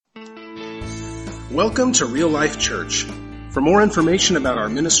Welcome to Real Life Church. For more information about our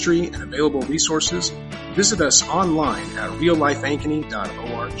ministry and available resources, visit us online at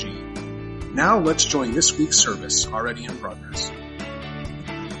reallifeankeny.org. Now let's join this week's service already in progress.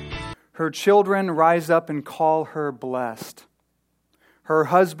 Her children rise up and call her blessed. Her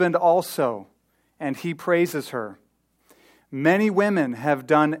husband also, and he praises her. Many women have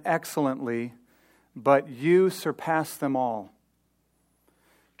done excellently, but you surpass them all.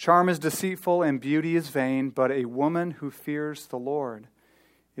 Charm is deceitful and beauty is vain, but a woman who fears the Lord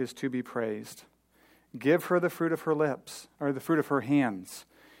is to be praised. Give her the fruit of her lips, or the fruit of her hands,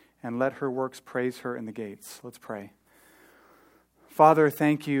 and let her works praise her in the gates. Let's pray. Father,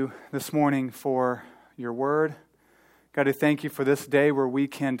 thank you this morning for your word. God, I thank you for this day where we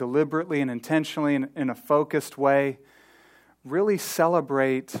can deliberately and intentionally, in a focused way, really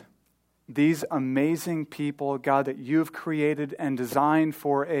celebrate these amazing people, God, that you've created and designed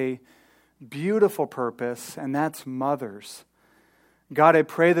for a beautiful purpose, and that's mothers. God, I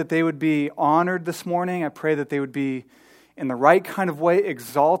pray that they would be honored this morning. I pray that they would be, in the right kind of way,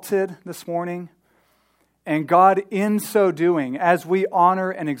 exalted this morning. And God, in so doing, as we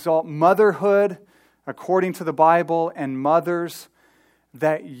honor and exalt motherhood according to the Bible and mothers,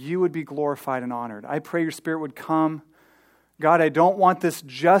 that you would be glorified and honored. I pray your Spirit would come. God, I don't want this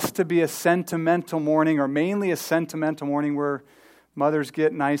just to be a sentimental morning, or mainly a sentimental morning where mothers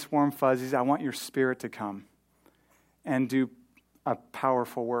get nice warm fuzzies. I want your Spirit to come and do a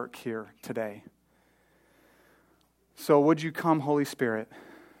powerful work here today. So would you come, Holy Spirit,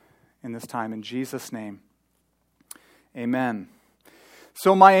 in this time, in Jesus' name. Amen.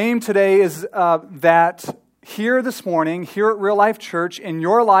 So my aim today is that here this morning, here at Real Life Church, in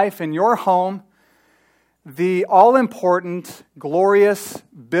your life, in your home, the all-important, glorious,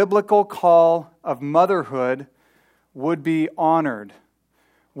 biblical call of motherhood would be honored,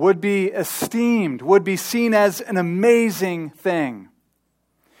 would be esteemed, would be seen as an amazing thing.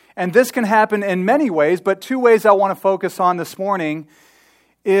 And this can happen in many ways, but two ways I want to focus on this morning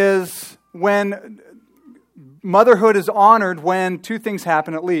is when motherhood is honored, when two things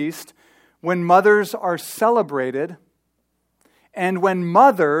happen at least: when mothers are celebrated, and when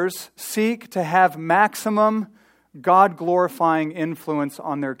mothers seek to have maximum God-glorifying influence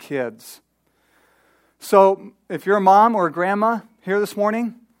on their kids. So, if you're a mom or a grandma here this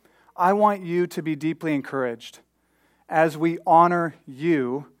morning, I want you to be deeply encouraged as we honor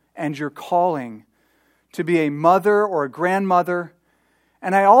you and your calling to be a mother or a grandmother.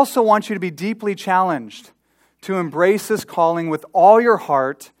 And I also want you to be deeply challenged to embrace this calling with all your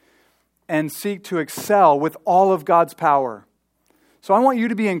heart and seek to excel with all of God's power. So I want you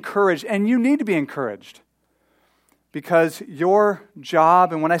to be encouraged, and you need to be encouraged, because your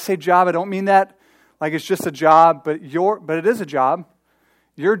job, and when I say job, I don't mean that like it's just a job, but it is a job.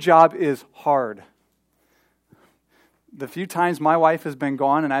 Your job is hard. The few times my wife has been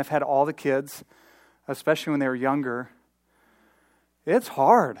gone and I've had all the kids, especially when they were younger, it's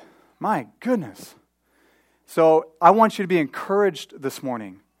hard. My goodness. So I want you to be encouraged this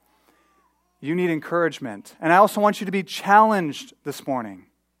morning. You need encouragement. And I also want you to be challenged this morning.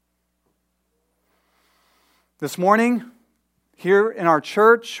 This morning, here in our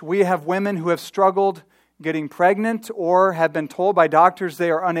church, we have women who have struggled getting pregnant or have been told by doctors they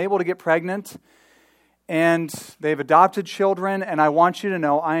are unable to get pregnant. And they've adopted children. And I want you to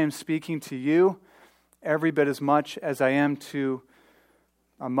know I am speaking to you every bit as much as I am to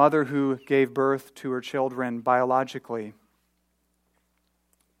a mother who gave birth to her children biologically.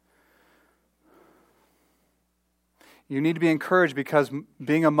 You need to be encouraged because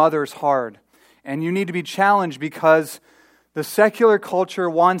being a mother is hard. And you need to be challenged because the secular culture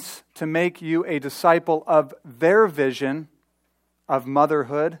wants to make you a disciple of their vision of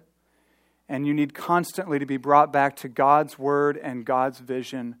motherhood. And you need constantly to be brought back to God's word and God's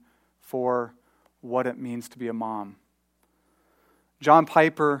vision for what it means to be a mom. John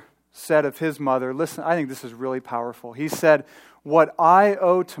Piper said of his mother, listen, I think this is really powerful. He said, "What I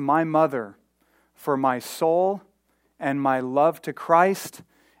owe to my mother for my soul and my love to Christ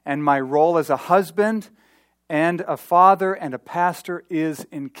and my role as a husband and a father and a pastor is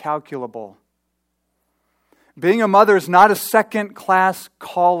incalculable." Being a mother is not a second-class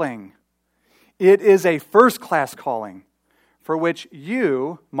calling. It is a first-class calling for which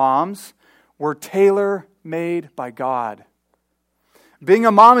you, moms, were tailor-made by God. Being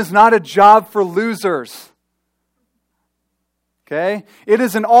a mom is not a job for losers. Okay? It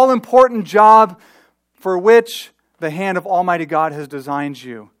is an all-important job for which the hand of Almighty God has designed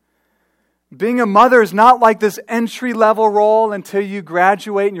you. Being a mother is not like this entry-level role until you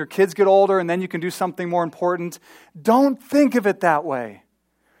graduate and your kids get older and then you can do something more important. Don't think of it that way.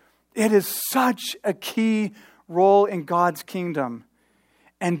 It is such a key role in God's kingdom.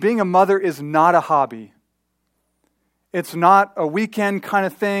 And being a mother is not a hobby. It's not a weekend kind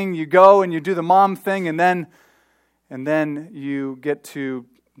of thing. You go and you do the mom thing, and then you get to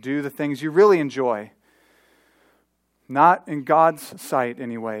do the things you really enjoy. Not in God's sight,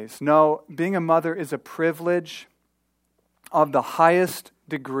 anyways. No, being a mother is a privilege of the highest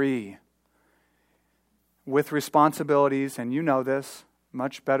degree, with responsibilities, and you know this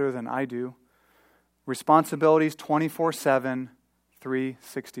much better than I do. Responsibilities 24/7,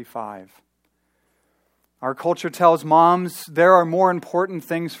 365. Our culture tells moms there are more important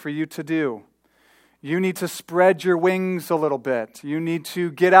things for you to do. You need to spread your wings a little bit. You need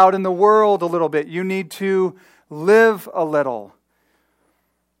to get out in the world a little bit. You need to live a little.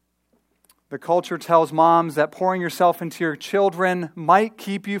 The culture tells moms that pouring yourself into your children might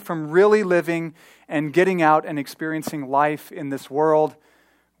keep you from really living and getting out and experiencing life in this world,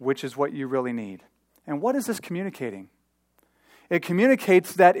 which is what you really need. And what is this communicating? It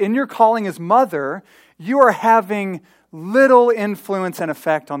communicates that in your calling as mother, you are having little influence and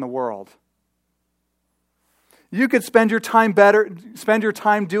effect on the world. You could spend your time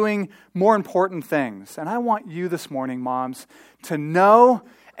doing more important things. And I want you this morning, moms, to know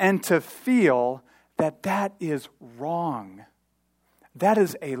and to feel that that is wrong. That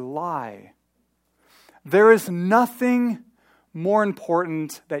is a lie. There is nothing more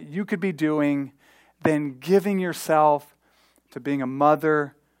important that you could be doing than giving yourself to being a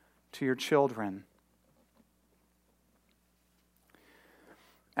mother to your children.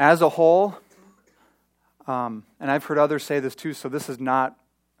 As a whole, and I've heard others say this too, so this is not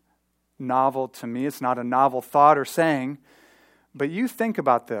novel to me. It's not a novel thought or saying, but you think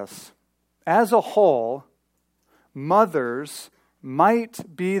about this. As a whole, mothers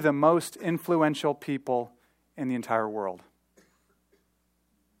might be the most influential people in the entire world.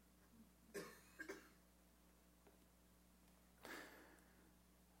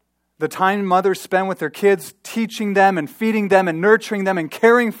 The time mothers spend with their kids, teaching them and feeding them and nurturing them and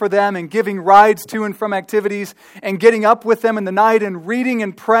caring for them and giving rides to and from activities and getting up with them in the night and reading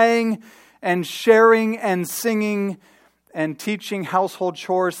and praying and sharing and singing and teaching household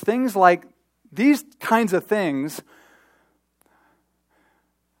chores, things like these kinds of things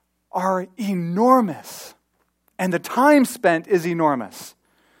are enormous. And the time spent is enormous.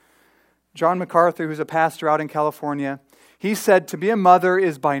 John MacArthur, who's a pastor out in California, he said to be a mother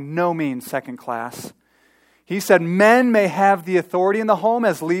is by no means second class. He said men may have the authority in the home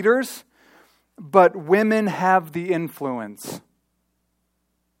as leaders, but women have the influence.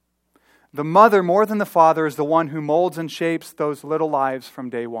 The mother, more than the father, is the one who molds and shapes those little lives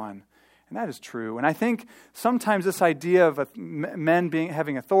from day one. And that is true. And I think sometimes this idea of men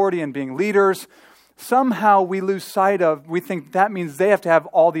having authority and being leaders, somehow we lose sight of, we think that means they have to have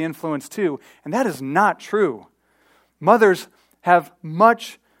all the influence too. And that is not true. Mothers have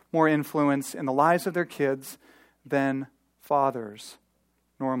much more influence in the lives of their kids than fathers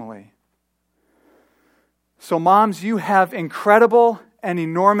normally. So moms, you have incredible and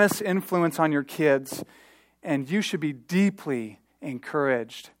enormous influence on your kids, and you should be deeply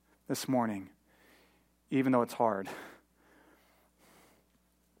encouraged this morning, even though it's hard.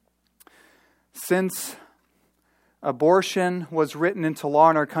 Since abortion was written into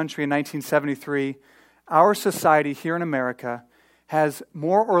law in our country in 1973, our society here in America has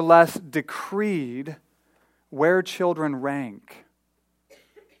more or less decreed where children rank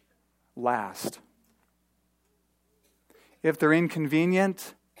last. If they're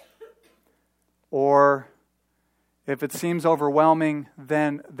inconvenient or if it seems overwhelming,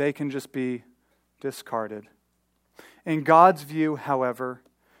 then they can just be discarded. In God's view, however,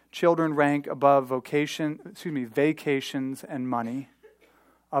 children rank above vacations and money,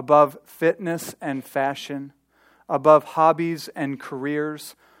 above fitness and fashion, above hobbies and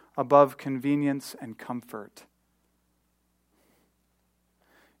careers, above convenience and comfort.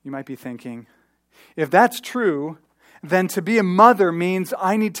 You might be thinking, if that's true, then to be a mother means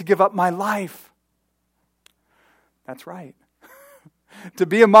I need to give up my life. That's right. To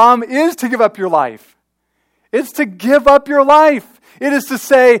be a mom is to give up your life. It's to give up your life. It is to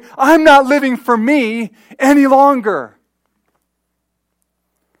say, I'm not living for me any longer.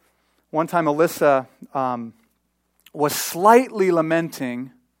 One time Alyssa was slightly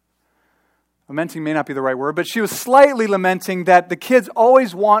lamenting. Lamenting may not be the right word, but she was slightly lamenting that the kids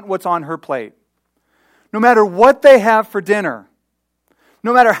always want what's on her plate. No matter what they have for dinner,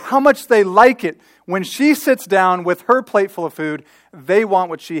 no matter how much they like it, when she sits down with her plate full of food, they want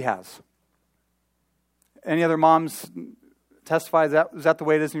what she has. Any other moms testify? Is that the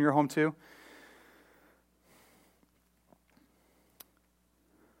way it is in your home too?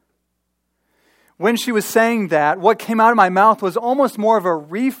 when she was saying that, what came out of my mouth was almost more of a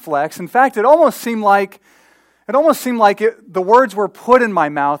reflex. In fact, it almost seemed like the words were put in my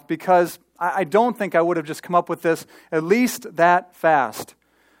mouth, because I don't think I would have just come up with this at least that fast.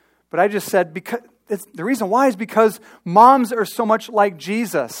 But I just said, because the reason why is because moms are so much like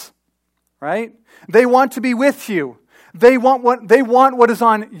Jesus, right? They want to be with you. They want what is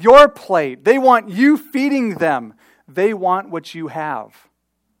on your plate. They want you feeding them. They want what you have.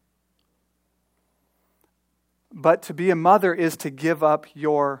 But to be a mother is to give up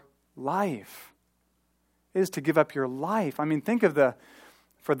your life. It is to give up your life. I mean, think of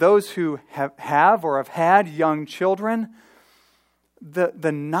for those who have or have had young children,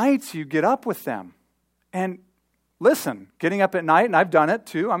 the nights you get up with them. And listen, getting up at night, and I've done it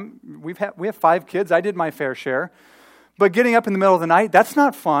too. We have 5 kids. I did my fair share. But getting up in the middle of the night, that's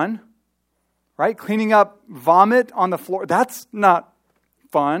not fun. Right? Cleaning up vomit on the floor, that's not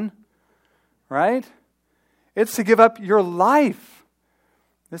fun. Right? It's to give up your life.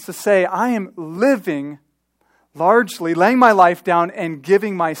 It's to say, I am living largely, laying my life down and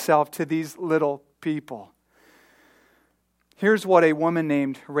giving myself to these little people. Here's what a woman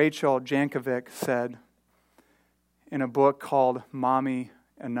named Rachel Jankovic said in a book called Mommy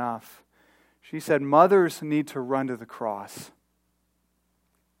Enough. She said, mothers need to run to the cross,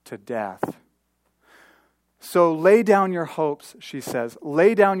 to death. So lay down your hopes, she says.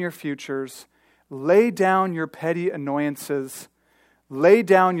 Lay down your futures. Lay down your petty annoyances. Lay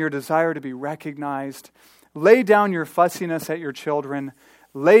down your desire to be recognized. Lay down your fussiness at your children.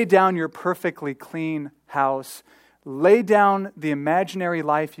 Lay down your perfectly clean house. Lay down the imaginary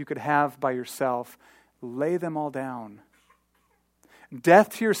life you could have by yourself. Lay them all down.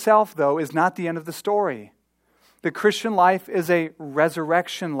 Death to yourself, though, is not the end of the story. The Christian life is a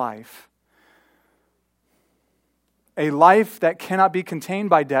resurrection life. A life that cannot be contained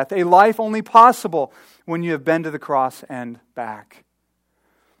by death. A life only possible when you have been to the cross and back.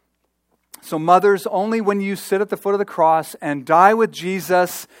 So mothers, only when you sit at the foot of the cross and die with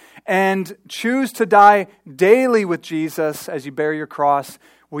Jesus and choose to die daily with Jesus as you bear your cross,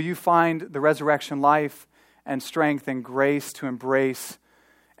 will you find the resurrection life and strength and grace to embrace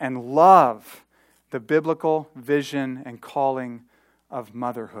and love the biblical vision and calling of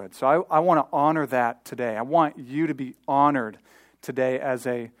motherhood. So I want to honor that today. I want you to be honored today as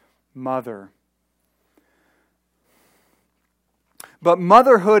a mother. But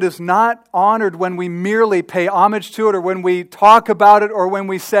motherhood is not honored when we merely pay homage to it, or when we talk about it, or when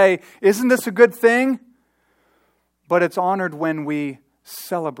we say, isn't this a good thing? But it's honored when we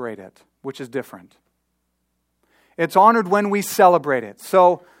celebrate it, which is different. It's honored when we celebrate it.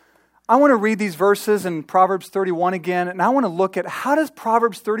 So I want to read these verses in Proverbs 31 again, and I want to look at how does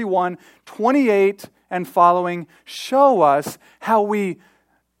Proverbs 31, 28 and following show us how we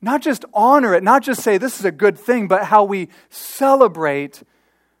not just honor it, not just say this is a good thing, but how we celebrate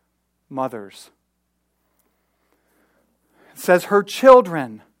mothers. It says, her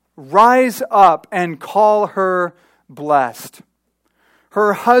children rise up and call her blessed.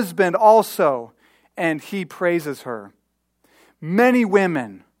 Her husband also, and he praises her. Many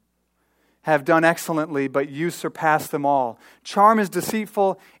women have done excellently, but you surpass them all. Charm is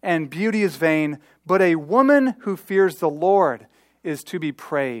deceitful and beauty is vain, but a woman who fears the Lord is to be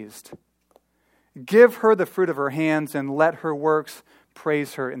praised. Give her the fruit of her hands and let her works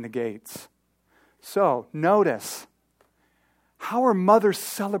praise her in the gates. So, notice, how are mothers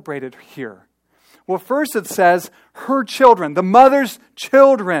celebrated here? Well, first it says, her children, the mother's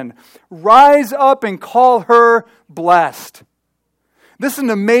children, rise up and call her blessed. This is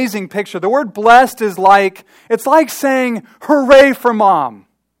an amazing picture. The word blessed is it's like saying, hooray for mom,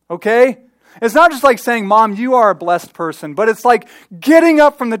 okay? It's not just like saying, Mom, you are a blessed person, but it's like getting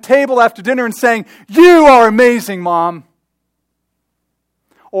up from the table after dinner and saying, you are amazing, Mom.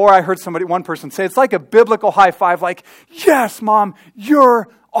 Or I heard one person say, it's like a biblical high five, like, yes, Mom, you're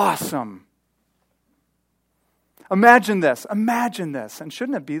awesome. Imagine this, and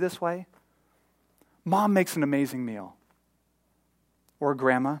shouldn't it be this way? Mom makes an amazing meal. Or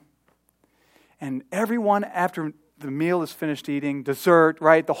grandma. And everyone, after the meal is finished eating, dessert,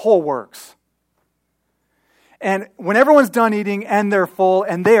 right, the whole works. And when everyone's done eating and they're full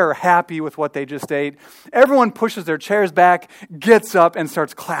and they are happy with what they just ate, everyone pushes their chairs back, gets up, and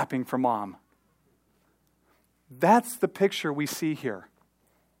starts clapping for Mom. That's the picture we see here.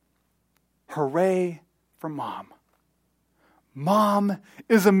 Hooray for Mom. Mom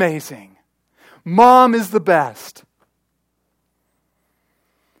is amazing. Mom is the best.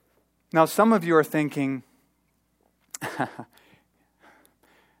 Now, some of you are thinking,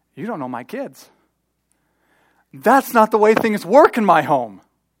 you don't know my kids. That's not the way things work in my home.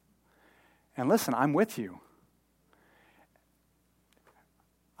 And listen, I'm with you.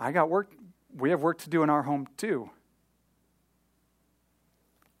 I got work. We have work to do in our home too.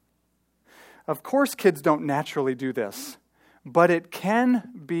 Of course, kids don't naturally do this, but it can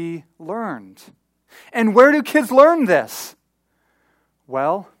be learned. And where do kids learn this?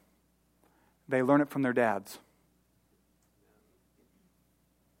 Well, they learn it from their dads.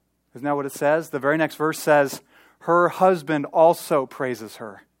 Isn't that what it says? The very next verse says, her husband also praises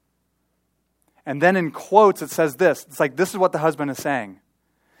her. And then in quotes it says this. It's like, this is what the husband is saying.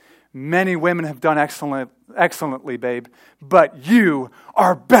 Many women have done excellently, babe, but you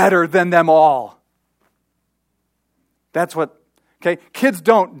are better than them all. That's what, okay? Kids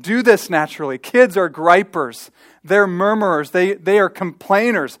don't do this naturally. Kids are gripers. They're murmurers. They are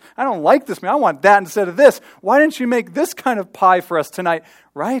complainers. I don't like this, man. I want that instead of this. Why didn't you make this kind of pie for us tonight?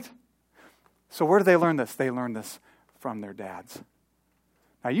 Right? So where do they learn this? They learn this from their dads.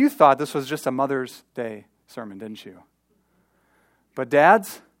 Now you thought this was just a Mother's Day sermon, didn't you? But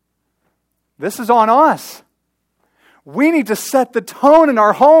dads, this is on us. We need to set the tone in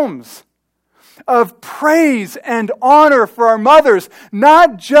our homes of praise and honor for our mothers.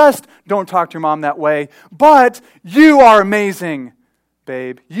 Not just, don't talk to your mom that way, but you are amazing,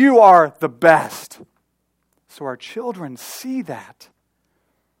 babe. You are the best. So our children see that.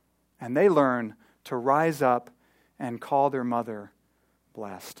 And they learn to rise up and call their mother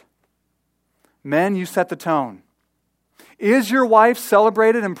blessed. Men, you set the tone. Is your wife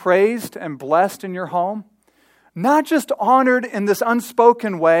celebrated and praised and blessed in your home? Not just honored in this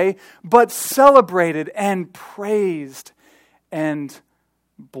unspoken way, but celebrated and praised and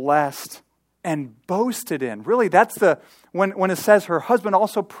blessed and boasted in. Really, that's when it says her husband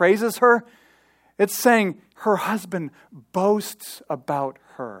also praises her, it's saying her husband boasts about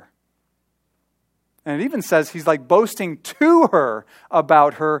her. And it even says he's like boasting to her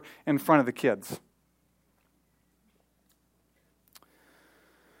about her in front of the kids.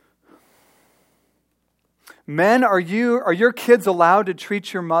 Men, are your kids allowed to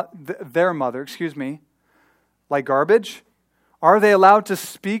treat their mother, like garbage? Are they allowed to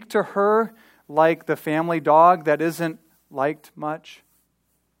speak to her like the family dog that isn't liked much?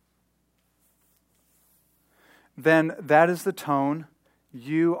 Then that is the tone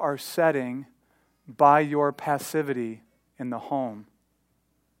you are setting by your passivity in the home.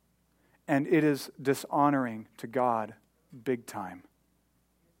 And it is dishonoring to God big time.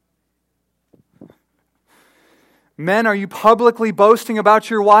 Men, are you publicly boasting about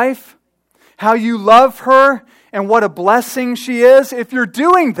your wife? How you love her and what a blessing she is? If you're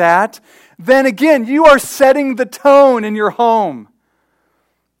doing that, then again, you are setting the tone in your home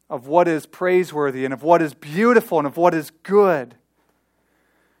of what is praiseworthy and of what is beautiful and of what is good.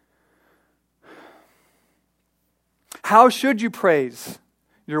 How should you praise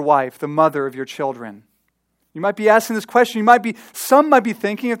your wife, the mother of your children? You might be asking this question. Some might be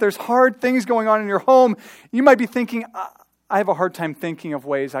thinking, if there's hard things going on in your home, you might be thinking, I have a hard time thinking of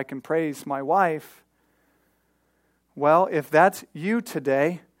ways I can praise my wife. Well, if that's you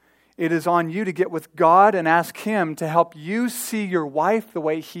today, it is on you to get with God and ask Him to help you see your wife the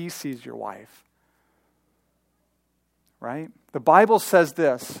way He sees your wife. Right? The Bible says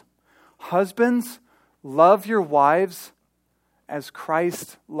this, husbands, love your wives as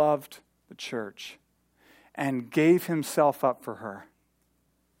Christ loved the church and gave Himself up for her.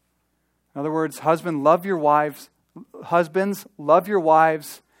 In other words, husbands, love your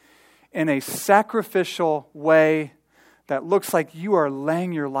wives in a sacrificial way that looks like you are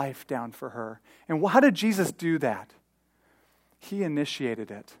laying your life down for her. And how did Jesus do that? He initiated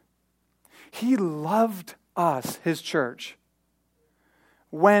it. He loved us, His church,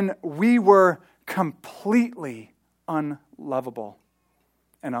 when we were completely unlovable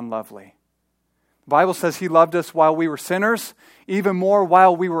and unlovely. The Bible says He loved us while we were sinners, even more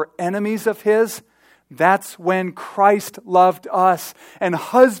while we were enemies of His. That's when Christ loved us. And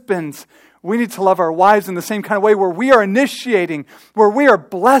husbands, we need to love our wives in the same kind of way, where we are initiating, where we are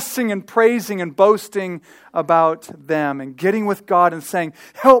blessing and praising and boasting about them and getting with God and saying,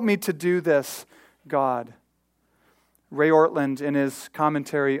 help me to do this, God. Ray Ortland, in his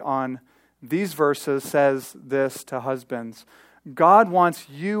commentary on these verses, says this to husbands. God wants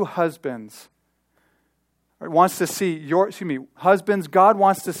you husbands, husbands, God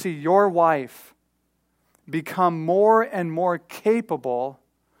wants to see your wife become more and more capable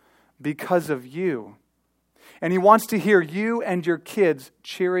because of you. And He wants to hear you and your kids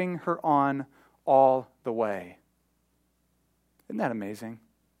cheering her on all the way. Isn't that amazing?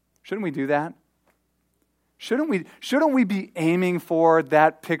 Shouldn't we do that? Shouldn't we be aiming for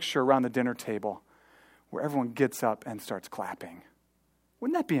that picture around the dinner table where everyone gets up and starts clapping?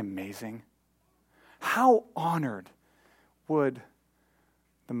 Wouldn't that be amazing? How honored would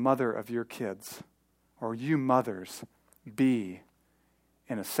the mother of your kids, or you mothers, be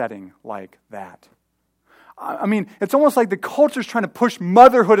in a setting like that? I mean, it's almost like the culture's trying to push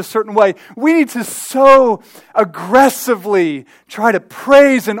motherhood a certain way. We need to so aggressively try to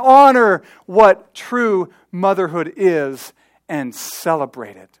praise and honor what true motherhood is and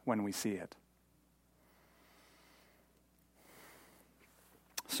celebrate it when we see it.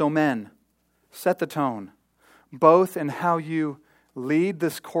 So men, set the tone, both in how you lead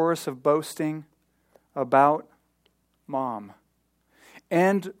this chorus of boasting about mom,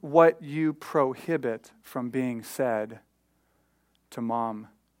 and what you prohibit from being said to mom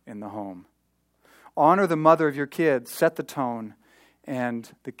in the home. Honor the mother of your kids, set the tone,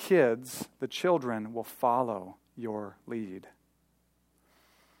 and the kids, the children, will follow your lead.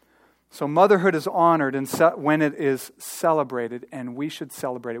 So motherhood is honored and when it is celebrated, and we should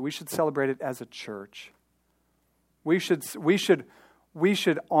celebrate it. We should celebrate it as a church. We should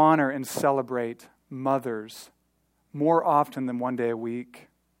honor and celebrate mothers more often than one day a week.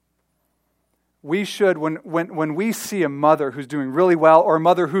 We should, when we see a mother who's doing really well, or a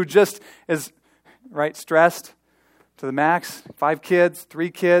mother who just is, right, stressed to the max, 5 kids, 3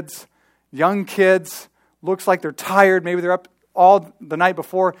 kids, young kids, looks like they're tired, maybe they're up all the night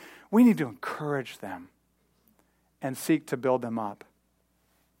before, we need to encourage them and seek to build them up.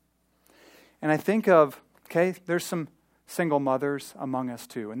 And I think of, there's some single mothers among us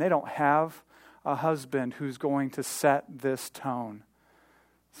too, and they don't have a husband who's going to set this tone.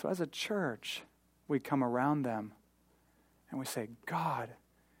 So as a church, we come around them and we say, God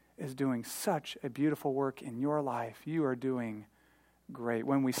is doing such a beautiful work in your life. You are doing great.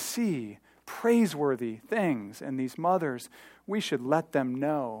 When we see praiseworthy things in these mothers, we should let them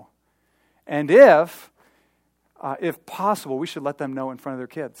know. And if possible, we should let them know in front of their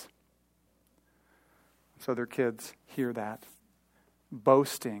kids, so their kids hear that,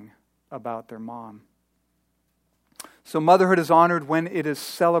 boasting about their mom. So motherhood is honored when it is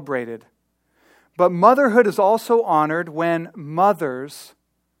celebrated. But motherhood is also honored when mothers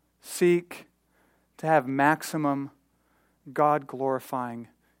seek to have maximum God-glorifying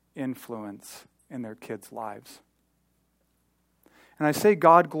influence in their kids' lives. And I say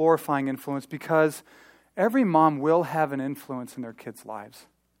God-glorifying influence because every mom will have an influence in their kids' lives.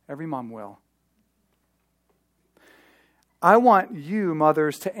 Every mom will. I want you,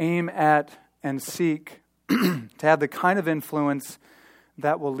 mothers, to aim at and seek to have the kind of influence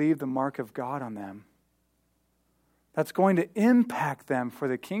that will leave the mark of God on them. That's going to impact them for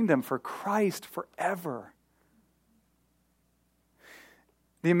the kingdom, for Christ, forever.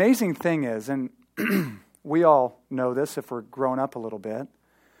 The amazing thing is, and we all know this if we're grown up a little bit,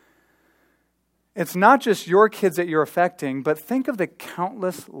 it's not just your kids that you're affecting, but think of the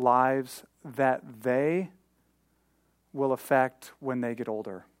countless lives that they will affect when they get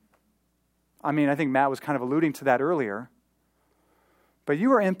older. I mean, I think Matt was kind of alluding to that earlier. But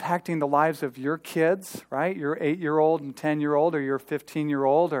you are impacting the lives of your kids, right? Your 8-year-old and 10-year-old, or your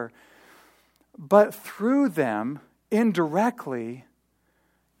 15-year-old. But through them, indirectly,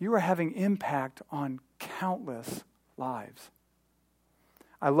 you are having impact on countless lives.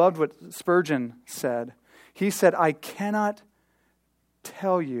 I loved what Spurgeon said. He said, I cannot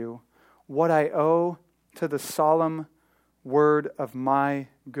tell you what I owe to the solemn word of my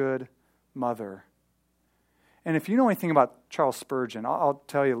good mother. And if you know anything about Charles Spurgeon, I'll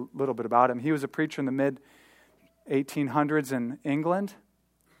tell you a little bit about him. He was a preacher in the mid-1800s in England.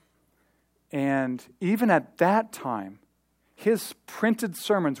 And even at that time, his printed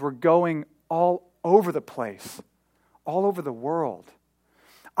sermons were going all over the place, all over the world.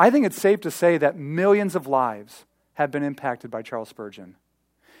 I think it's safe to say that millions of lives have been impacted by Charles Spurgeon.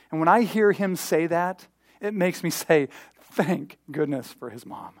 And when I hear him say that, it makes me say, thank goodness for his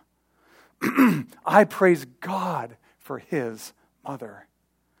mom. I praise God for his mother.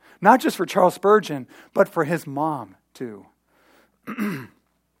 Not just for Charles Spurgeon, but for his mom too,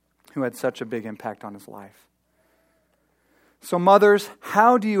 who had such a big impact on his life. So mothers,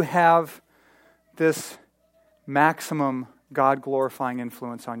 how do you have this maximum God-glorifying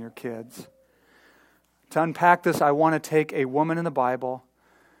influence on your kids? To unpack this, I want to take a woman in the Bible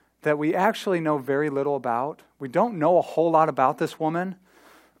that we actually know very little about. We don't know a whole lot about this woman.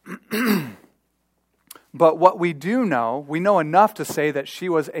 But what we do know, we know enough to say that she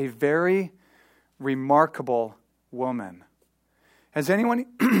was a very remarkable woman. Has anyone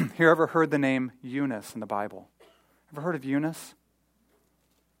here ever heard the name Eunice in the Bible? Ever heard of Eunice?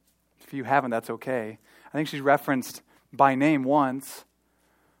 If you haven't, that's okay. I think she's referenced by name once,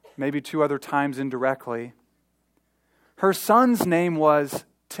 maybe 2 other times indirectly. Her son's name was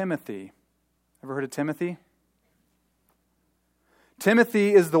Timothy. Ever heard of Timothy?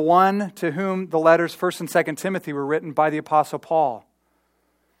 Timothy is the one to whom the letters 1st and 2nd Timothy were written by the Apostle Paul.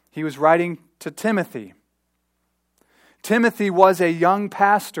 He was writing to Timothy. Timothy was a young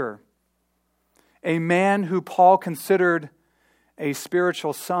pastor, a man who Paul considered a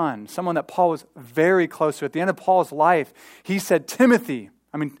spiritual son, someone that Paul was very close to. At the end of Paul's life, he said, Timothy,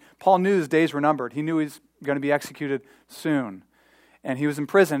 Paul knew his days were numbered. He knew he was going to be executed soon. And he was in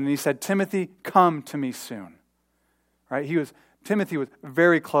prison, and he said, Timothy, come to me soon. Right? Timothy was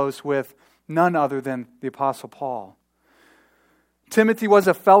very close with none other than the Apostle Paul. Timothy was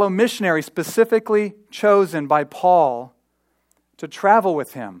a fellow missionary specifically chosen by Paul to travel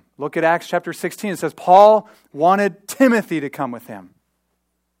with him. Look at Acts chapter 16. It says Paul wanted Timothy to come with him.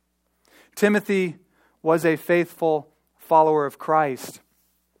 Timothy was a faithful follower of Christ,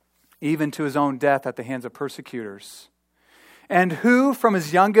 even to his own death at the hands of persecutors. And who, from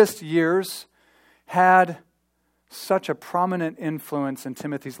his youngest years, had such a prominent influence in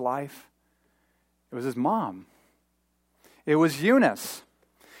Timothy's life? It was his mom. It was Eunice.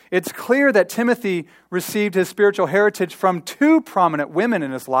 It's clear that Timothy received his spiritual heritage from two prominent women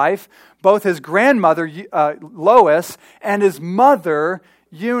in his life, both his grandmother, Lois, and his mother,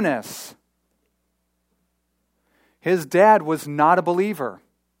 Eunice. His dad was not a believer.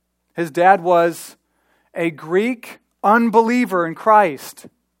 His dad was a Greek unbeliever in Christ.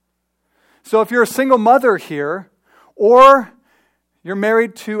 So if you're a single mother here, or you're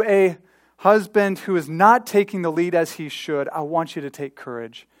married to a husband who is not taking the lead as he should, I want you to take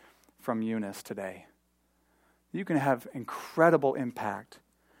courage from Eunice today. You can have incredible impact,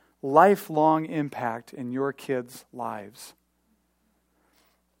 lifelong impact in your kids' lives.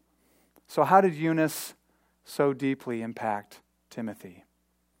 So how did Eunice so deeply impact Timothy?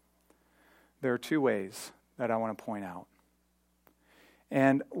 There are two ways that I want to point out.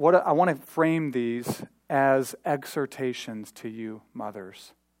 And I want to frame these as exhortations to you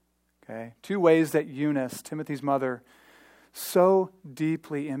mothers. Okay? Two ways that Eunice, Timothy's mother, so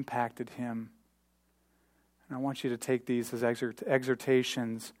deeply impacted him. And I want you to take these as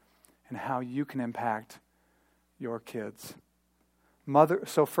exhortations and how you can impact your kids.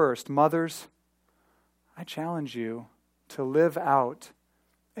 So first, mothers, I challenge you to live out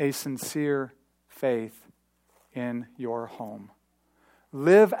a sincere faith in your home.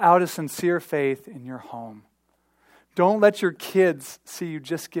 Live out a sincere faith in your home. Don't let your kids see you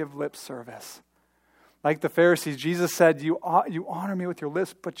just give lip service. Like the Pharisees, Jesus said, you honor me with your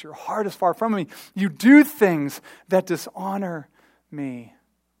lips, but your heart is far from me. You do things that dishonor me.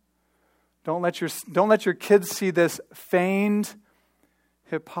 Don't let your kids see this feigned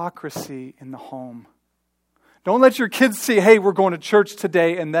hypocrisy in the home. Don't let your kids see, hey, we're going to church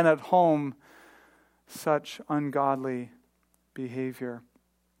today, and then at home, such ungodly behavior.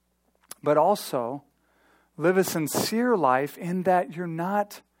 But also, live a sincere life in that you're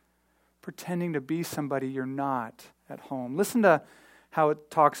not pretending to be somebody you're not at home. Listen to how it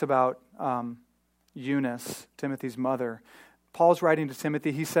talks about Eunice, Timothy's mother. Paul's writing to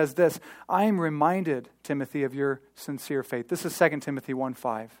Timothy. He says this, I am reminded, Timothy, of your sincere faith. This is 2 Timothy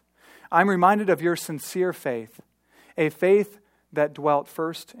 1:5. I'm reminded of your sincere faith, a faith that dwelt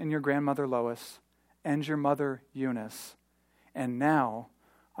first in your grandmother Lois and your mother Eunice, and now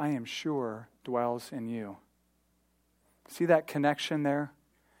I am sure dwells in you. See that connection there?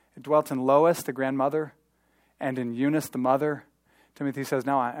 It dwelt in Lois, the grandmother, and in Eunice, the mother. Timothy says,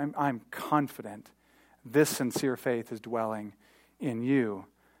 now I'm confident this sincere faith is dwelling in you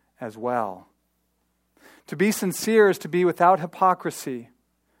as well. To be sincere is to be without hypocrisy,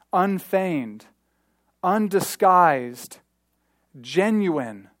 unfeigned, undisguised,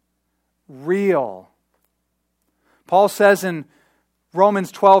 genuine, real. Paul says in Romans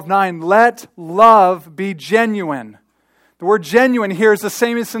 12:9, let love be genuine. The word genuine here is the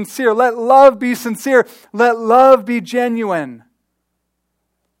same as sincere. Let love be sincere. Let love be genuine.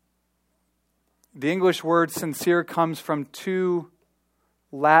 The English word sincere comes from two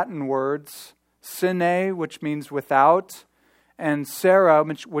Latin words, sine, which means without, and cera,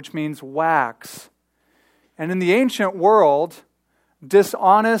 which means wax. And in the ancient world,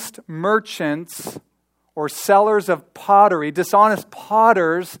 dishonest merchants or sellers of pottery, dishonest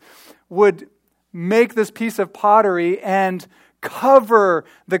potters would make this piece of pottery and cover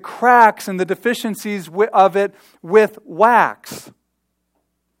the cracks and the deficiencies of it with wax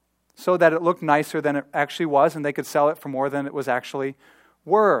so that it looked nicer than it actually was and they could sell it for more than it was actually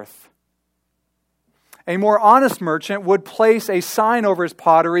worth. A more honest merchant would place a sign over his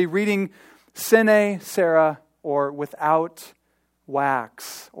pottery reading sine cera, or without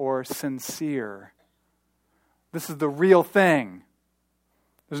wax, or sincere. This is the real thing.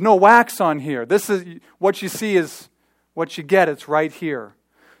 There's no wax on here. This is what you see is what you get. It's right here.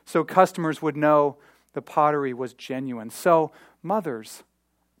 So customers would know the pottery was genuine. So mothers,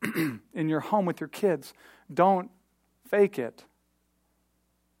 in your home with your kids, don't fake it.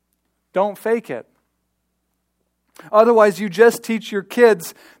 Don't fake it. Otherwise, you just teach your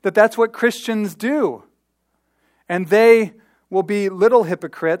kids that that's what Christians do. And they will be little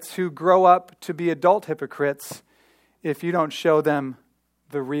hypocrites who grow up to be adult hypocrites if you don't show them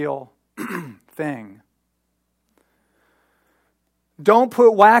the real thing. Don't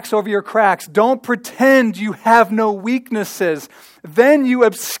put wax over your cracks. Don't pretend you have no weaknesses. Then you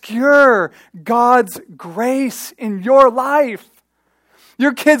obscure God's grace in your life.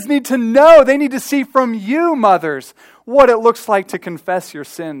 Your kids need to know, they need to see from you, mothers, what it looks like to confess your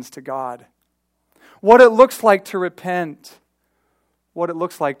sins to God. What it looks like to repent. What it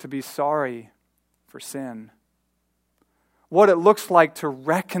looks like to be sorry for sin. What it looks like to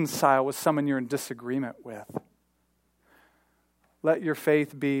reconcile with someone you're in disagreement with. Let your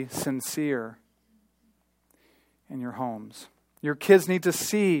faith be sincere in your homes. Your kids need to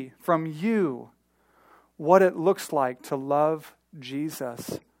see from you what it looks like to love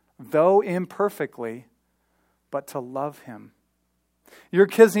Jesus, though imperfectly, but to love Him. Your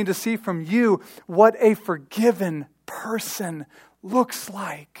kids need to see from you what a forgiven person looks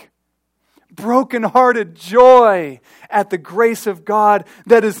like. Broken-hearted joy at the grace of God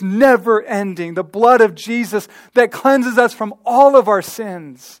that is never ending. The blood of Jesus that cleanses us from all of our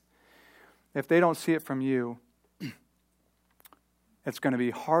sins. If they don't see it from you, it's going to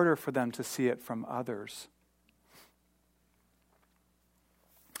be harder for them to see it from others.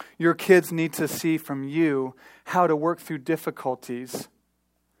 Your kids need to see from you how to work through difficulties,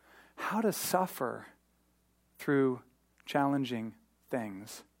 how to suffer through challenging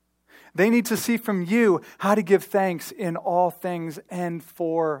things. They need to see from you how to give thanks in all things and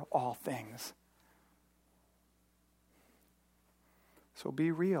for all things. So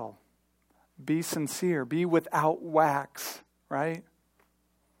be real. Be sincere. Be without wax, right?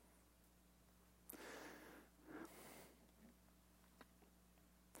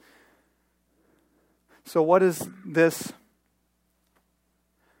 So what does this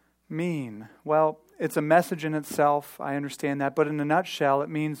mean? Well, it's a message in itself. I understand that. But in a nutshell, it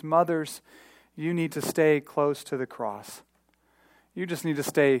means, mothers, you need to stay close to the cross. You just need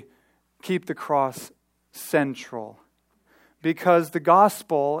to keep the cross central. Because the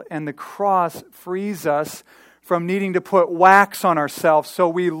gospel and the cross frees us from needing to put wax on ourselves so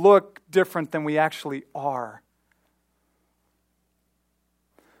we look different than we actually are.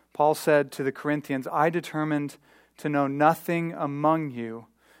 Paul said to the Corinthians, I determined to know nothing among you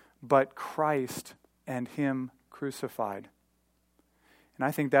but Christ and Him crucified. And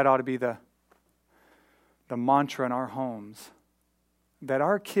I think that ought to be the mantra in our homes. That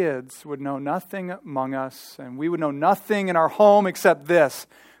our kids would know nothing among us, and we would know nothing in our home except this,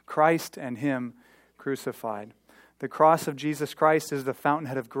 Christ and Him crucified. The cross of Jesus Christ is the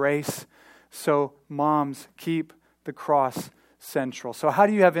fountainhead of grace. So moms, keep the cross central. So how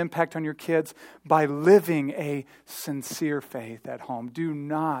do you have impact on your kids? By living a sincere faith at home. Do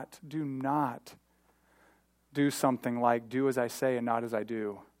not do something like do as I say and not as I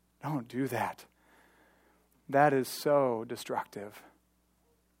do. Don't do that. That is so destructive.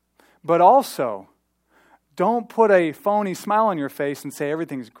 But also, don't put a phony smile on your face and say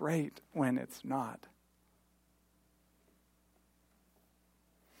everything's great when it's not.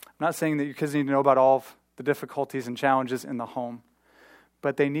 I'm not saying that your kids need to know about all of the difficulties and challenges in the home,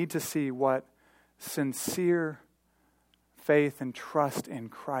 but they need to see what sincere faith and trust in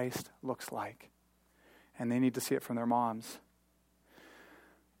Christ looks like. And they need to see it from their moms.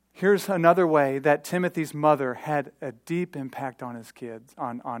 Here's another way that Timothy's mother had a deep impact on his kids,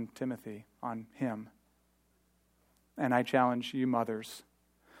 on Timothy, on him. And I challenge you mothers.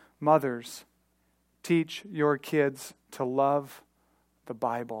 Mothers, teach your kids to love the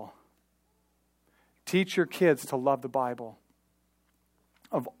Bible. Teach your kids to love the Bible.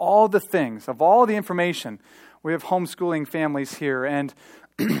 Of all the things, of all the information, we have homeschooling families here,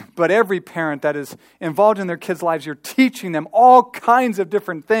 but every parent that is involved in their kids' lives, you're teaching them all kinds of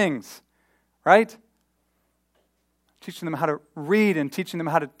different things, right? Teaching them how to read and teaching them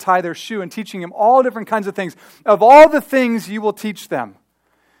how to tie their shoe and teaching them all different kinds of things. Of all the things you will teach them,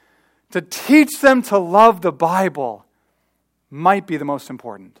 to teach them to love the Bible might be the most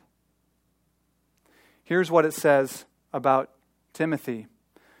important. Here's what it says about Timothy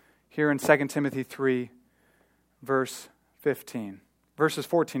here in 2 Timothy 3, verses 14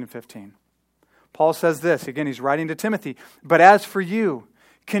 and 15. Paul says this, again, he's writing to Timothy, but as for you,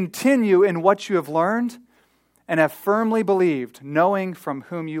 continue in what you have learned and have firmly believed, knowing from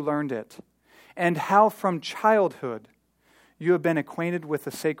whom you learned it, and how from childhood you have been acquainted with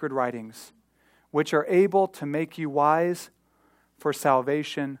the sacred writings, which are able to make you wise for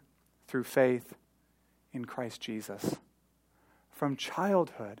salvation through faith in Christ Jesus. From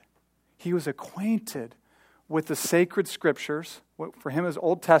childhood, he was acquainted with the sacred scriptures. For him, it was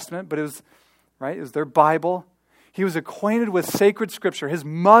Old Testament, but it was their Bible. He was acquainted with sacred scripture. His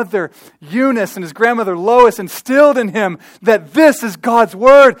mother, Eunice, and his grandmother, Lois, instilled in him that this is God's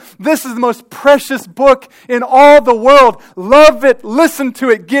word. This is the most precious book in all the world. Love it, listen to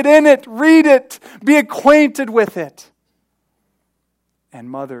it, get in it, read it, be acquainted with it. And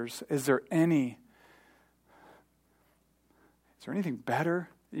mothers, is there anything better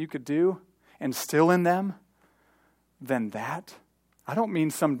that you could do, instill in them, than that? I don't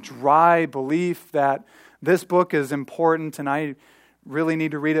mean some dry belief that this book is important and I really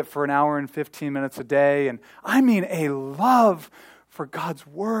need to read it for an hour and 15 minutes a day. And I mean a love for God's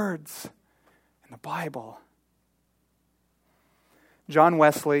words in the Bible. John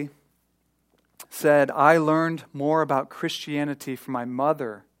Wesley said, "I learned more about Christianity from my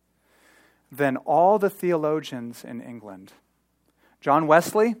mother than all the theologians in England." John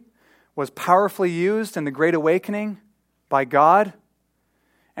Wesley was powerfully used in the Great Awakening by God.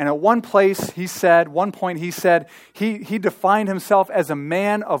 And at one point he said, he defined himself as a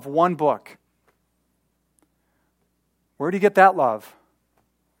man of one book. Where did he get that love?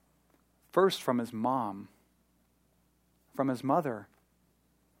 First, from his mom, from his mother.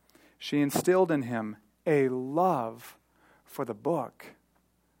 She instilled in him a love for the book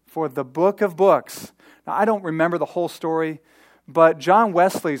of books. Now, I don't remember the whole story, but John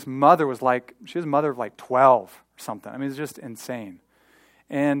Wesley's mother was a mother of 12 or something. I mean, it's just insane.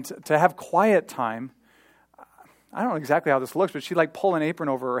 And to have quiet time, I don't know exactly how this looks, but she'd pull an apron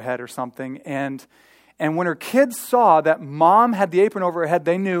over her head or something. And when her kids saw that mom had the apron over her head,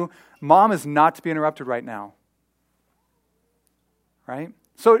 they knew mom is not to be interrupted right now. Right?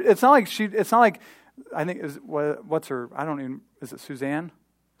 So it's not like I think, what's her, I don't even, is it Suzanne?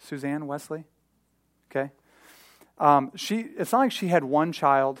 Suzanne Wesley? Okay. It's not like she had one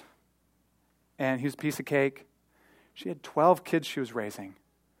child and he was a piece of cake. She had 12 kids she was raising.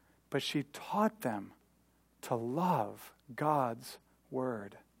 But she taught them to love God's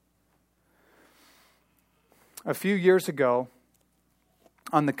word. A few years ago,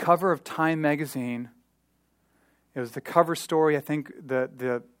 on the cover of Time magazine, it was the cover story. I think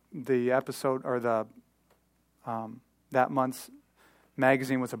the episode or that month's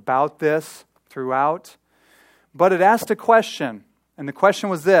magazine was about this throughout. But it asked a question, and the question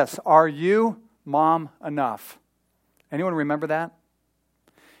was this: are you mom enough? Anyone remember that?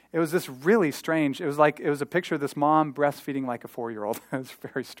 It was this really strange, it was a picture of this mom breastfeeding like a 4-year-old. It was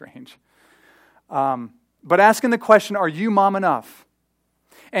very strange. But asking the question, are you mom enough?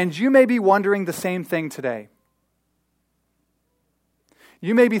 And you may be wondering the same thing today.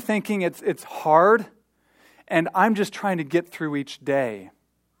 You may be thinking it's hard, and I'm just trying to get through each day.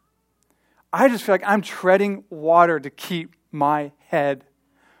 I just feel like I'm treading water to keep my head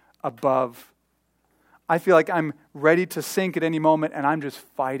above. I feel like I'm ready to sink at any moment, and I'm just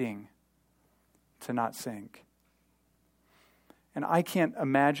fighting to not sink. And I can't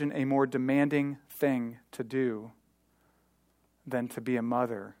imagine a more demanding thing to do than to be a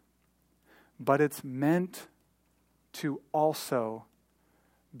mother. But it's meant to also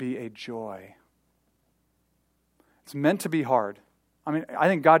be a joy. It's meant to be hard. I mean, I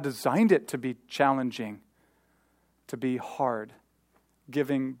think God designed it to be challenging, to be hard.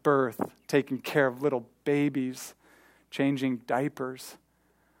 Giving birth, taking care of little babies, changing diapers,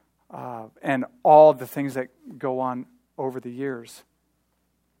 and all the things that go on over the years.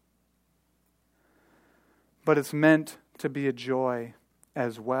 But it's meant to be a joy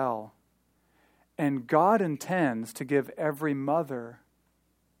as well. And God intends to give every mother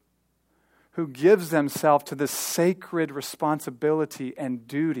who gives themselves to this sacred responsibility and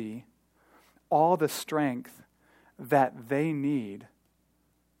duty all the strength that they need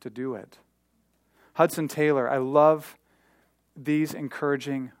to do it. Hudson Taylor, I love these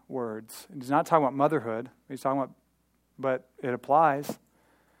encouraging words. He's not talking about motherhood. He's talking about, but it applies.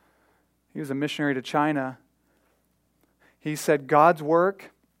 He was a missionary to China. He said, God's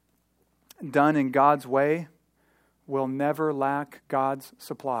work done in God's way will never lack God's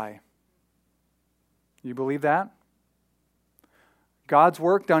supply. You believe that? God's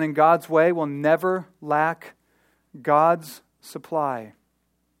work done in God's way will never lack God's supply.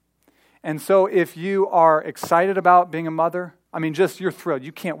 And so if you are excited about being a mother, I mean, just you're thrilled.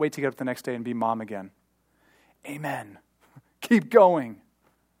 You can't wait to get up the next day and be mom again. Amen. Keep going.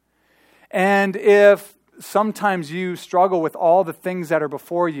 And if sometimes you struggle with all the things that are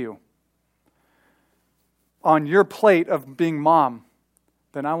before you on your plate of being mom,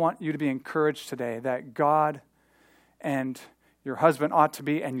 then I want you to be encouraged today that God and your husband ought to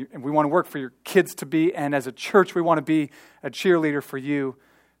be, and we want to work for your kids to be, and as a church we want to be a cheerleader for you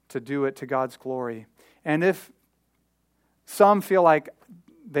to do it to God's glory. And if some feel like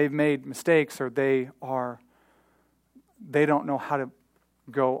they've made mistakes or they don't know how to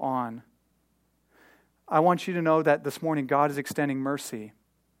go on, I want you to know that this morning God is extending mercy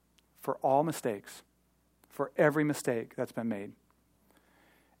for all mistakes, for every mistake that's been made.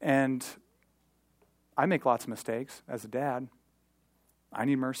 And I make lots of mistakes as a dad. I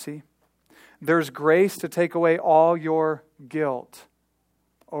need mercy. There's grace to take away all your guilt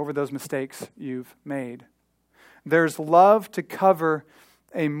over those mistakes you've made. There's love to cover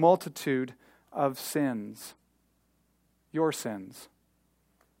a multitude of sins. Your sins.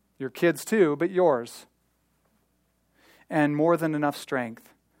 Your kids too, but yours. And more than enough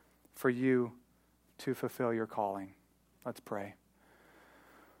strength for you to fulfill your calling. Let's pray.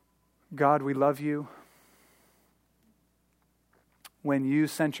 God, we love you. When you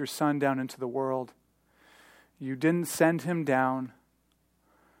sent your Son down into the world, you didn't send him down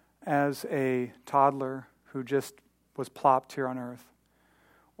as a toddler who just was plopped here on earth,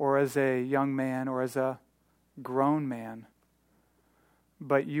 or as a young man, or as a grown man.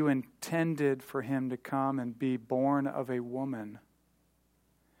 But you intended for him to come and be born of a woman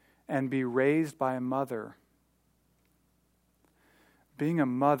and be raised by a mother. Being a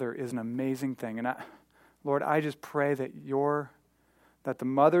mother is an amazing thing. And Lord, I just pray that the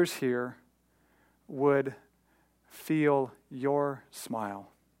mothers here would feel your smile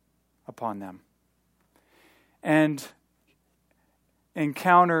upon them and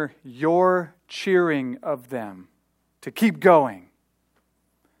encounter your cheering of them to keep going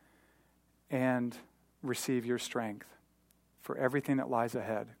and receive your strength for everything that lies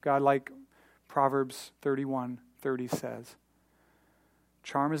ahead. God, like Proverbs 31:30 says,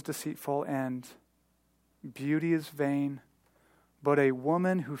 charm is deceitful and beauty is vain, but a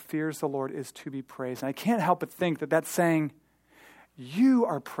woman who fears the Lord is to be praised. And I can't help but think that that's saying, you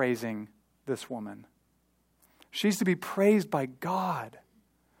are praising this woman. She's to be praised by God,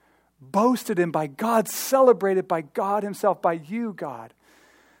 boasted in by God, celebrated by God himself, by you, God.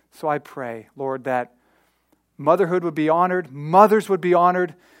 So I pray, Lord, that motherhood would be honored, mothers would be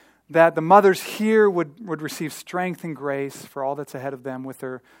honored, that the mothers here would receive strength and grace for all that's ahead of them with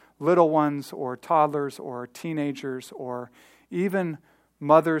their little ones or toddlers or teenagers or even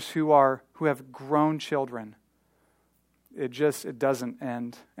mothers who have grown children. It doesn't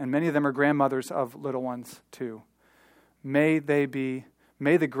end. And many of them are grandmothers of little ones too. May the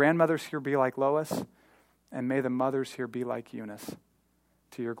grandmothers here be like Lois, and may the mothers here be like Eunice.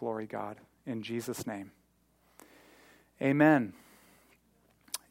 To your glory, God. In Jesus' name. Amen.